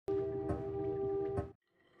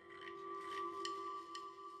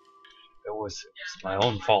was my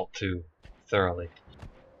own fault too, thoroughly.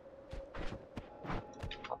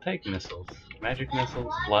 I'll take missiles. Magic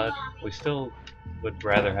missiles, blood. We still would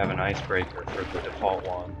rather have an icebreaker for the default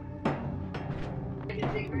one.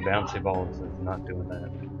 And bouncy balls is not doing that.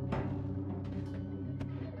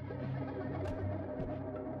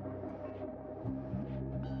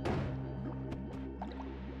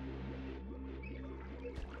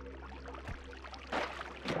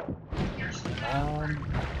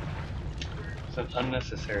 It's an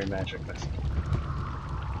unnecessary magic missile.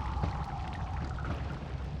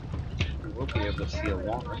 We will be able to see a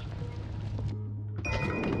wand.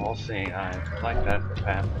 All-seeing eye. I like that for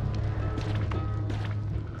pathing.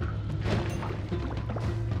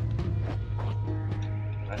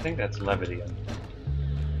 I think that's Levitium.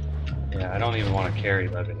 Yeah, I don't even want to carry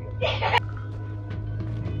Levitium.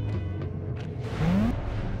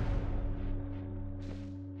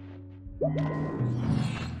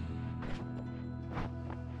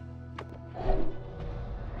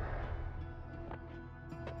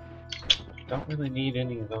 Don't really need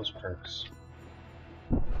any of those perks.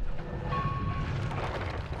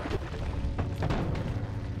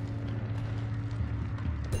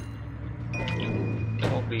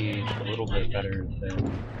 It'll be a little bit better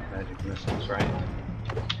than magic missiles, right?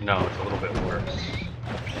 No, it's a little bit worse.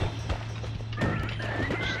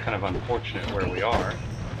 Which is kind of unfortunate where we are.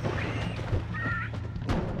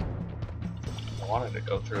 I wanted to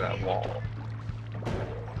go through that wall.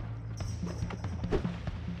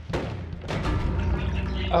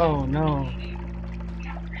 Oh no!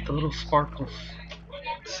 The little sparkles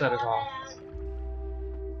set it off.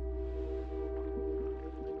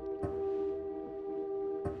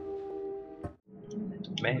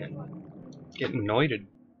 Man, getting noited.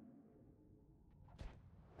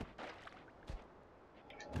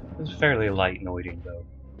 It was fairly light noiting though.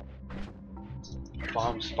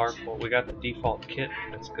 Bomb sparkle, we got the default kit,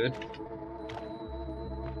 that's good.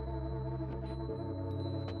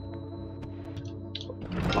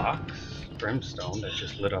 Box, brimstone that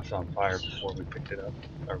just lit us on fire before we picked it up,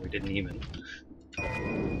 or we didn't even.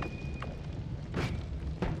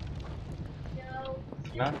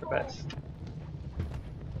 Not the best.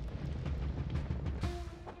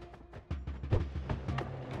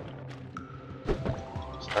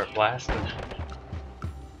 Start blasting.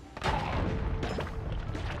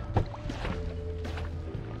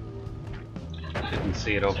 Didn't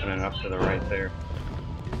see it opening up to the right there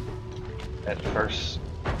at first.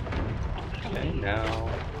 Okay, now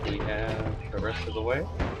we have the rest of the way.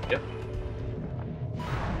 Yep.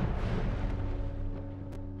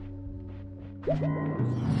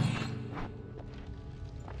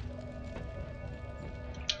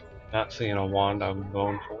 Not seeing a wand I'm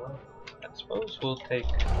going for. I suppose we'll take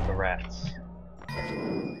the rats.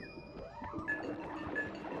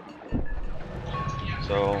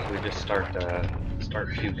 So we just start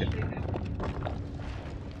puking.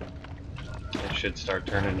 It should start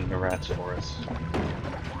turning into rats for us.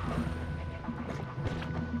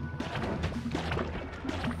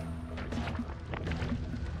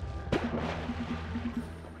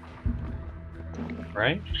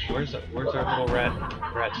 Right? Where's our little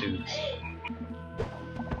rat dudes?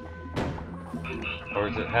 Or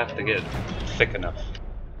does it have to get thick enough?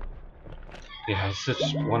 Yeah, it's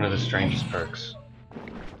just one of the strangest perks.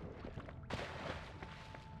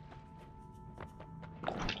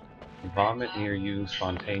 Vomit near you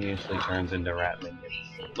spontaneously turns into rat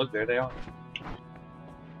minions. Look, there they are.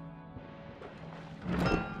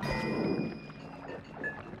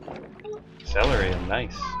 Celery,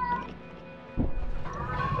 nice.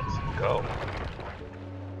 Let's go.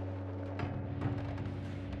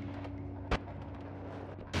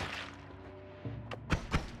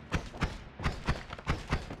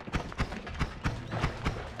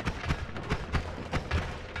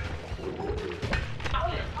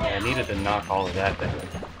 I needed to knock all of that down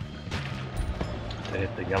to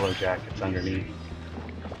hit the yellow jackets underneath.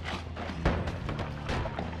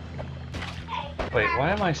 Wait,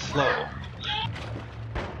 why am I slow?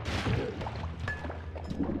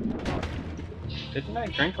 Didn't I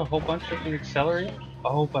drink a whole bunch of the accelerant?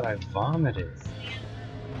 Oh, but I vomited.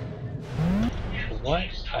 What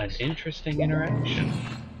an interesting interaction.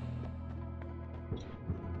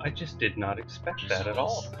 I just did not expect that at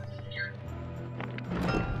all.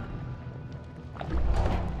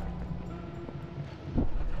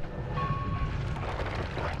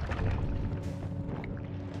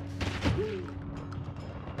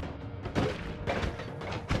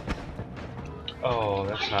 Oh,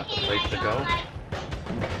 that's not the place to go.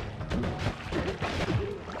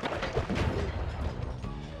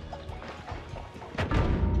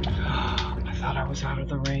 I thought I was out of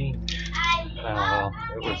the range. Oh well,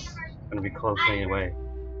 it was gonna be close anyway.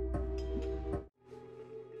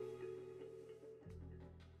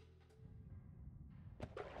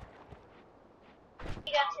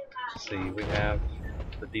 Let's see, we have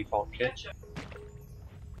the default kit.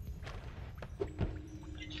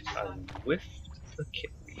 I whiffed the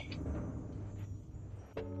kit.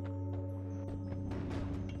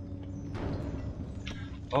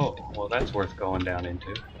 Oh, well that's worth going down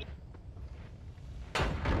into.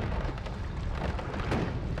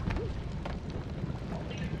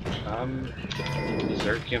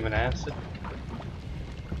 Zirconium and acid.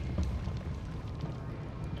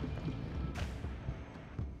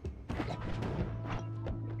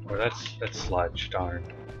 Or that's sludge, darn.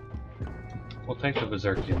 We'll take the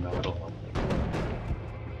berserkium though, it'll help.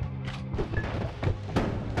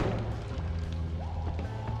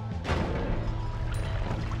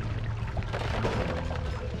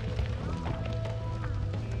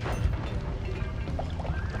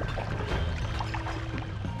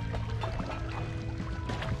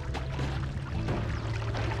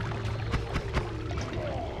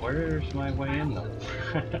 Where's my way in though?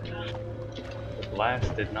 The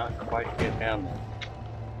blast did not quite get down there.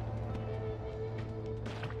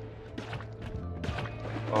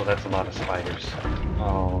 Oh, that's a lot of spiders.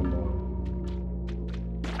 Oh no.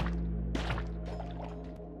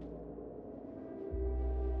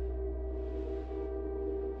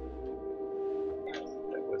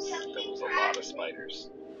 That was a lot of spiders.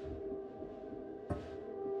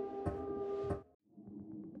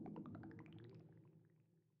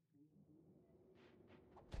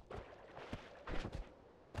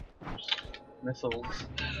 Missiles.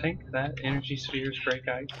 I think that energy spheres break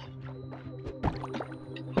ice.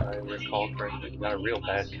 If I recall correctly. Got a real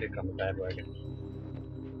bad kick on the bandwagon.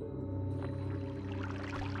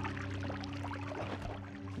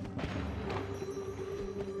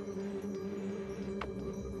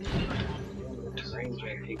 The terrain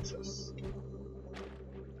jet hates us.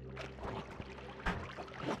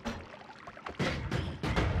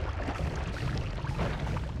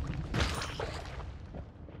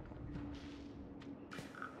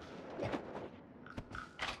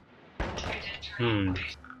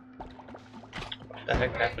 What the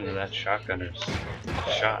heck happened to that shotgunner's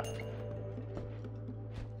shot?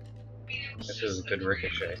 This is a good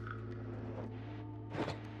ricochet.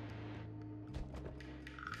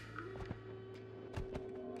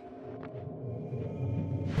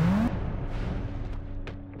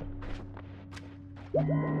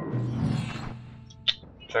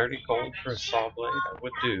 $30 gold for a saw blade, I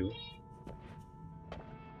would do.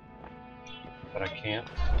 But I can't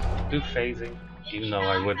do phasing, even though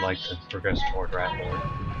I would like to progress toward Rat Lord.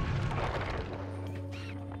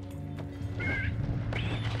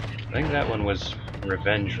 I think that one was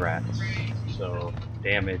Revenge Rats, so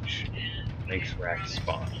damage makes rats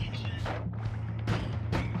spawn.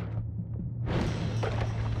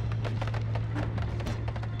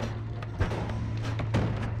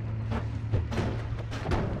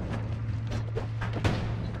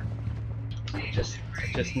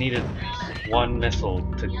 Just needed one missile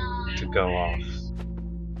to go off.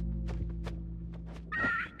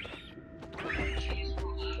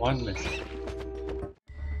 One missile.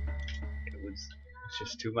 It's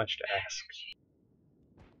just too much to ask.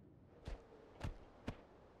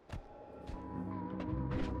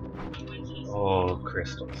 Oh,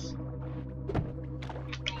 crystals.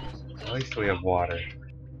 At least we have water.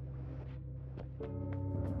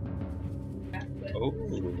 Oh,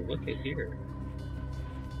 look at here.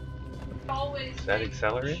 Is that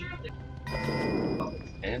accelerate?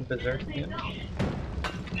 And berserkium?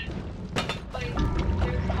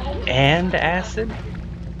 And acid?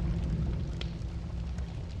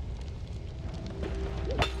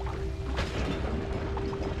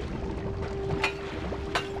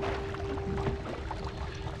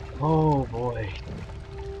 Oh boy.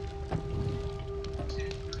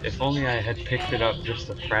 If only I had picked it up just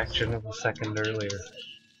a fraction of a second earlier.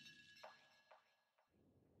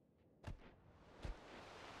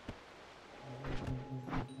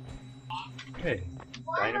 Okay,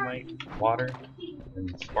 dynamite, water,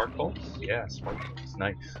 and sparkles? Yeah, sparkles,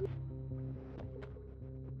 nice.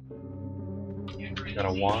 Got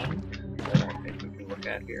a wand that I think we can look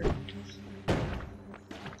at here.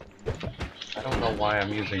 I don't know why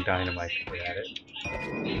I'm using dynamite to get at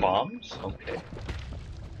it. Bombs? Okay.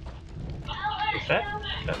 Is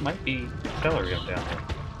that might be Accelerium down there.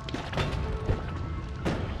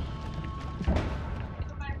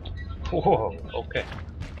 Whoa, okay.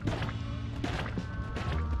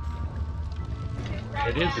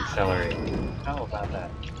 It is accelerating. How about that?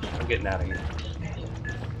 I'm getting out of here.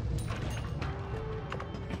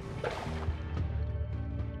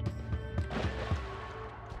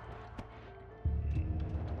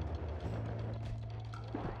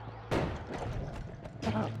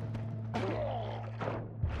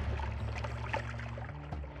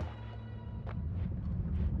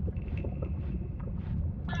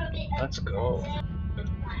 Let's go.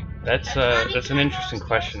 That's an interesting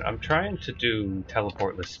question. I'm trying to do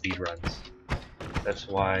teleportless speedruns. That's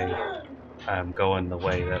why I'm going the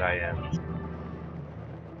way that I am.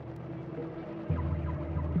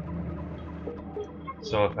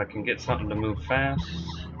 So if I can get something to move fast,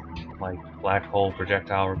 like black hole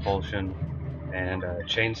projectile repulsion and a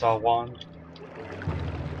chainsaw wand,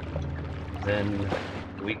 then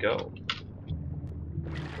we go.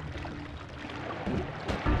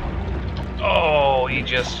 Oh, he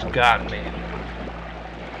just got me.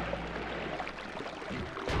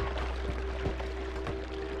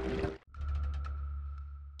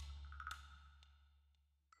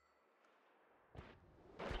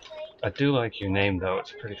 I do like your name though,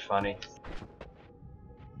 it's pretty funny.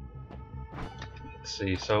 Let's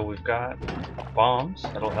see, so we've got bombs,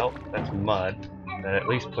 that'll help. That's mud, that at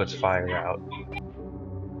least puts fire out.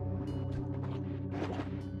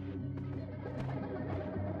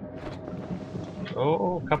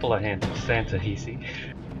 Oh, a couple of hands of Santa Hisi.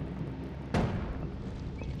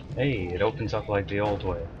 Hey, it opens up like the old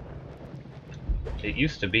way. It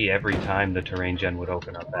used to be every time the terrain gen would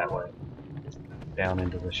open up that way. Down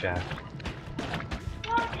into the shaft.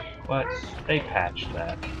 But they patched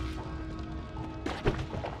that.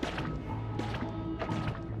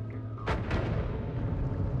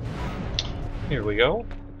 Here we go.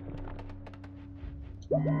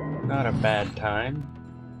 Not a bad time.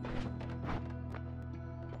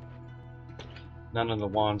 None of the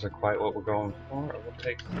wands are quite what we're going for. We'll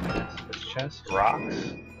take this chest. Rocks.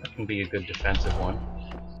 That can be a good defensive one.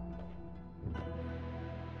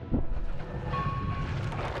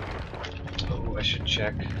 Oh, I should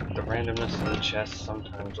check. The randomness of the chest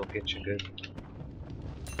sometimes will get you good.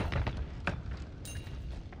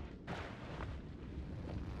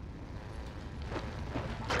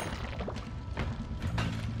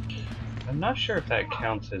 I'm not sure if that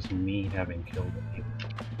counts as me having killed him either.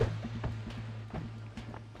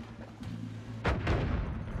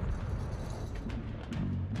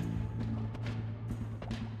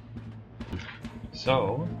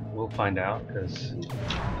 So, we'll find out, because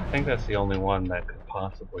I think that's the only one that could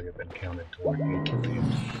possibly have been counted toward me killing him.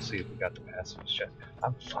 Let's see if we got the pacifist chest.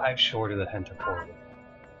 I'm 5 short of the Henta portal.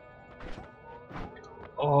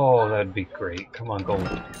 Oh, that'd be great. Come on, gold.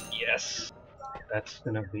 Yes! That's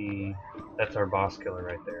gonna be... that's our boss killer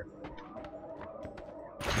right there.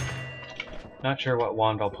 Not sure what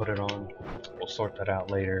wand I'll put it on. We'll sort that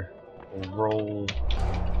out later. We'll roll...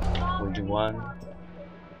 we'll do one.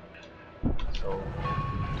 So,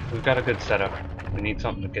 we've got a good setup. We need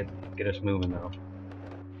something to get us moving though.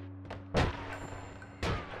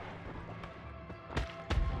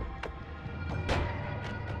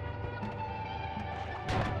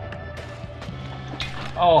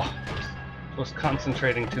 Oh! Was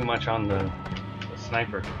concentrating too much on the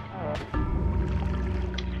sniper.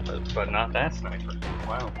 But not that sniper.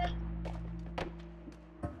 Wow.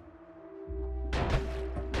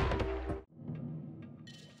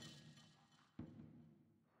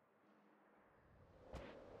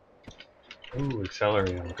 Ooh,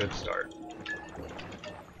 accelerating, good start.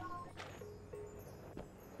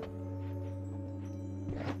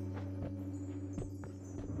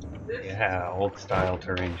 Yeah, old style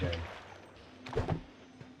terrain gen.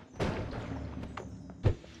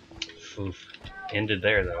 Oof. Ended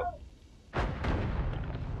there though.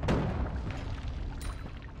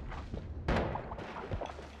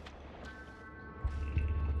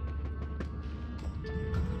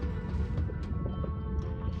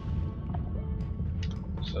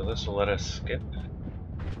 So this will let us skip.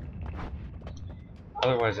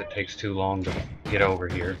 Otherwise it takes too long to get over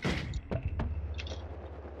here.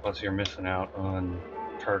 Plus you're missing out on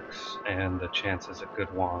perks and the chances at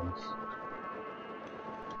good wands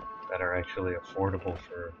that are actually affordable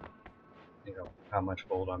for, you know, how much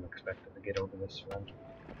gold I'm expected to get over this run.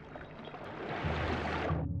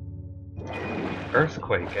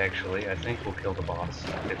 Earthquake, actually, I think will kill the boss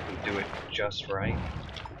if we do it just right.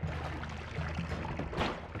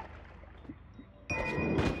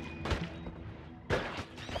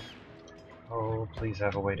 Oh, please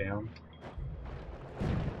have a way down.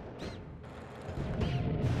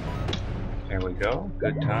 There we go,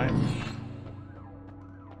 good time.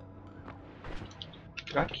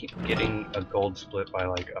 I keep getting a gold split by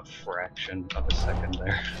like a fraction of a second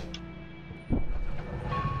there.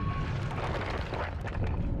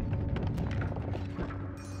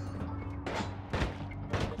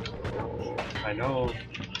 Oh, I know.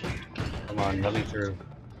 Come on, let me through.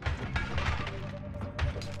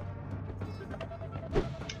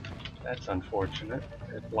 That's unfortunate.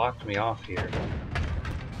 It blocked me off here.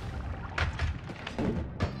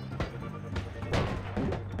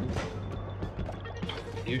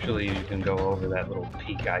 Usually you can go over that little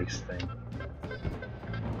peak ice thing.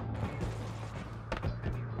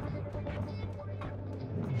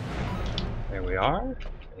 There we are.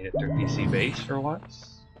 Made it through PC base for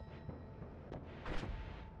once.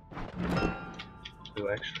 2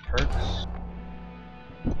 extra perks.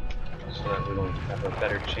 So that we will have a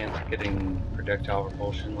better chance of getting projectile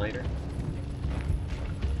repulsion later.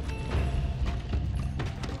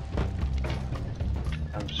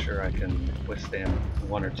 I'm sure I can withstand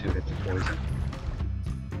 1 or 2 hits of poison.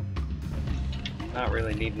 Not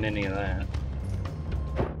really needing any of that.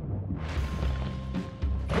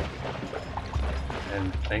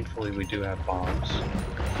 And thankfully we do have bombs.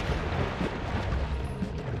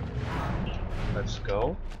 Let's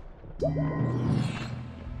go. The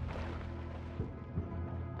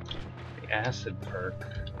acid perk.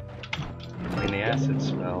 I mean the acid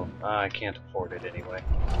spell. I can't afford it anyway.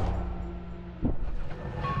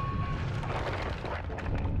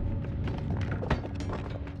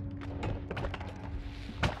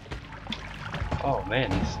 Oh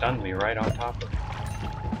man, he stunned me right on top of it.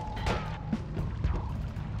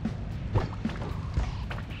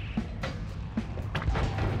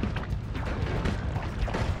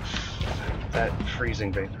 That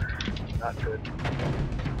freezing vapor, not good.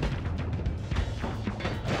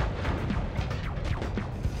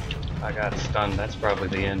 I got stunned, that's probably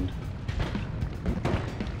the end.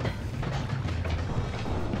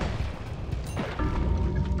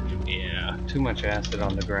 Yeah, too much acid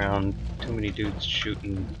on the ground, too many dudes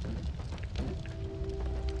shooting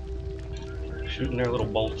their little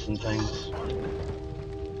bolts and things.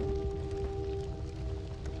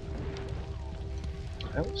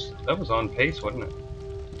 That was on pace, wasn't it?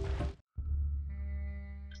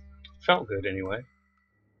 Felt good anyway.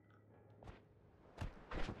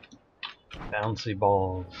 Bouncy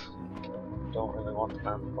balls. Don't really want the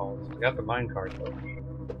bouncy balls. I got the minecart though.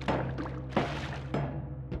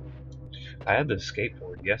 I had the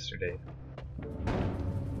skateboard yesterday.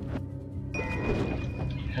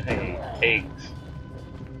 Hey, eggs.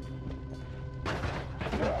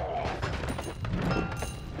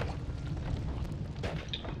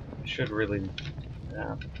 Should really...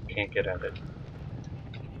 no, can't get at it.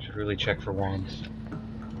 Should really check for wands.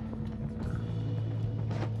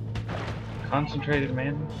 Concentrated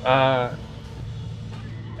man?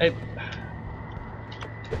 It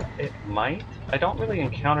might. I don't really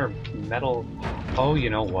encounter metal... Oh, you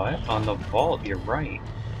know what? On the vault, you're right.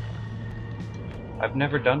 I've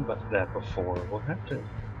never done that before. We'll have to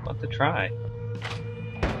try.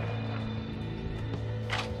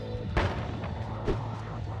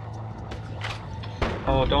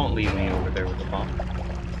 Oh, don't leave me over there with the bomb.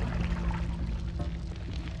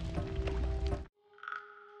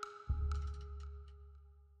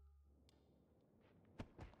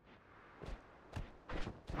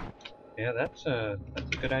 Yeah, that's a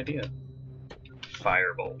good idea.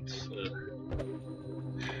 Firebolts. Ugh.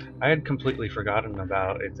 I had completely forgotten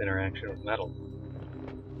about its interaction with metal.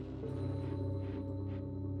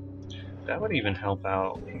 That would even help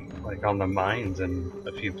out, like on the mines in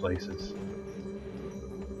a few places.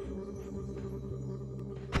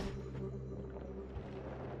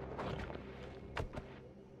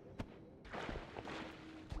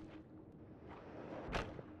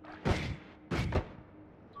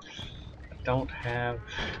 I don't have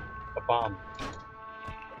a bomb.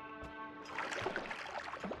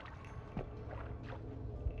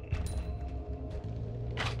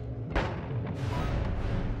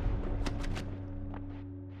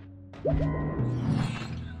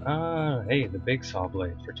 Hey, the big saw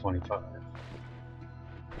blade for 25.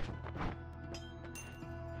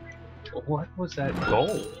 What was that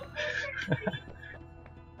gold?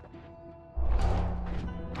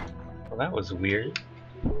 Well, that was weird.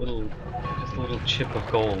 Just a little chip of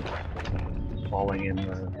gold falling in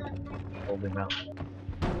the holy mountain.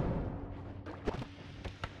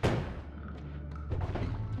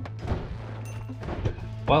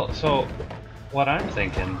 Well, so what I'm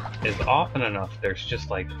thinking is often enough there's just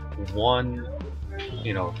like one,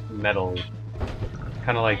 metal,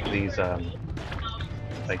 kind of like these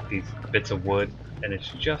bits of wood, and it's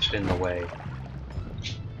just in the way.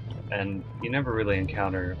 And you never really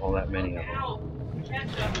encounter all that many of them.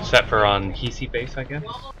 Except for on Hisi base, I guess.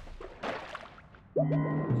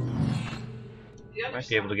 Might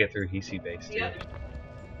be able to get through Hisi base too.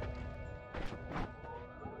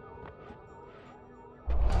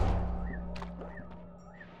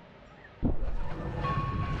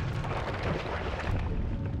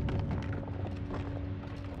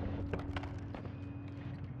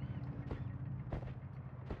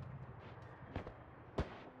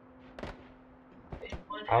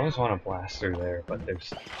 I always want to blast through there, but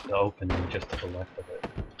there's the opening just to the left of it.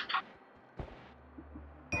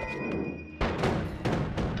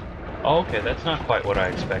 Oh, okay, that's not quite what I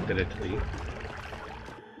expected it to be.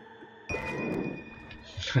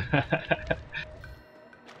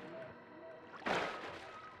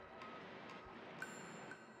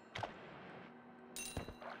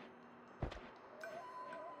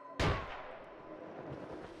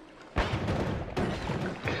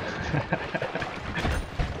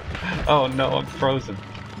 Oh no, I'm frozen.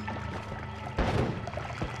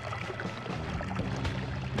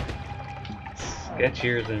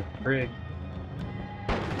 Sketchier than frig.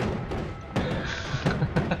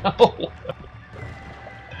 Oh.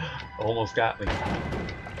 Almost got me.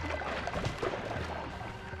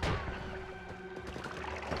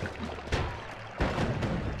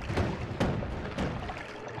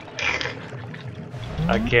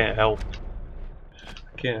 I can't help.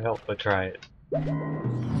 I can't help but try it.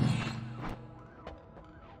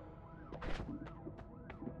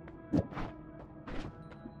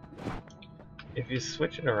 If you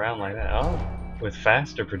switch it around like that, oh, with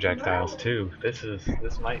faster projectiles too, this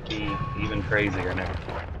might be even crazier now.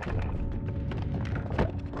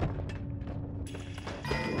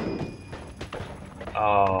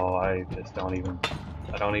 Oh, I don't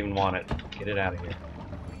even want it. Get it out of here.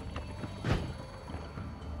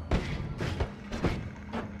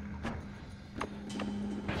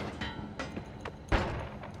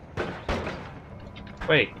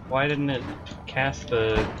 Wait, why didn't it cast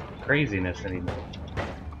the craziness anymore?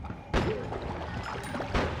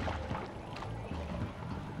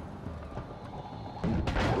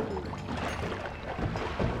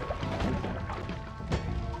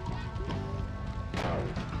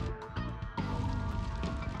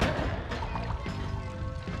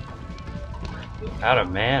 Out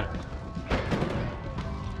of mana.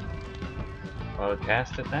 Well, it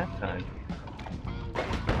cast it that time.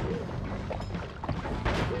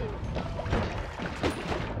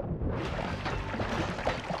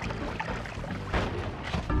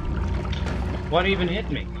 What even hit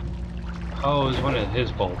me? Oh, it was one of his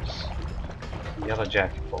bolts. Yellow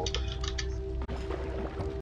jacket bolt.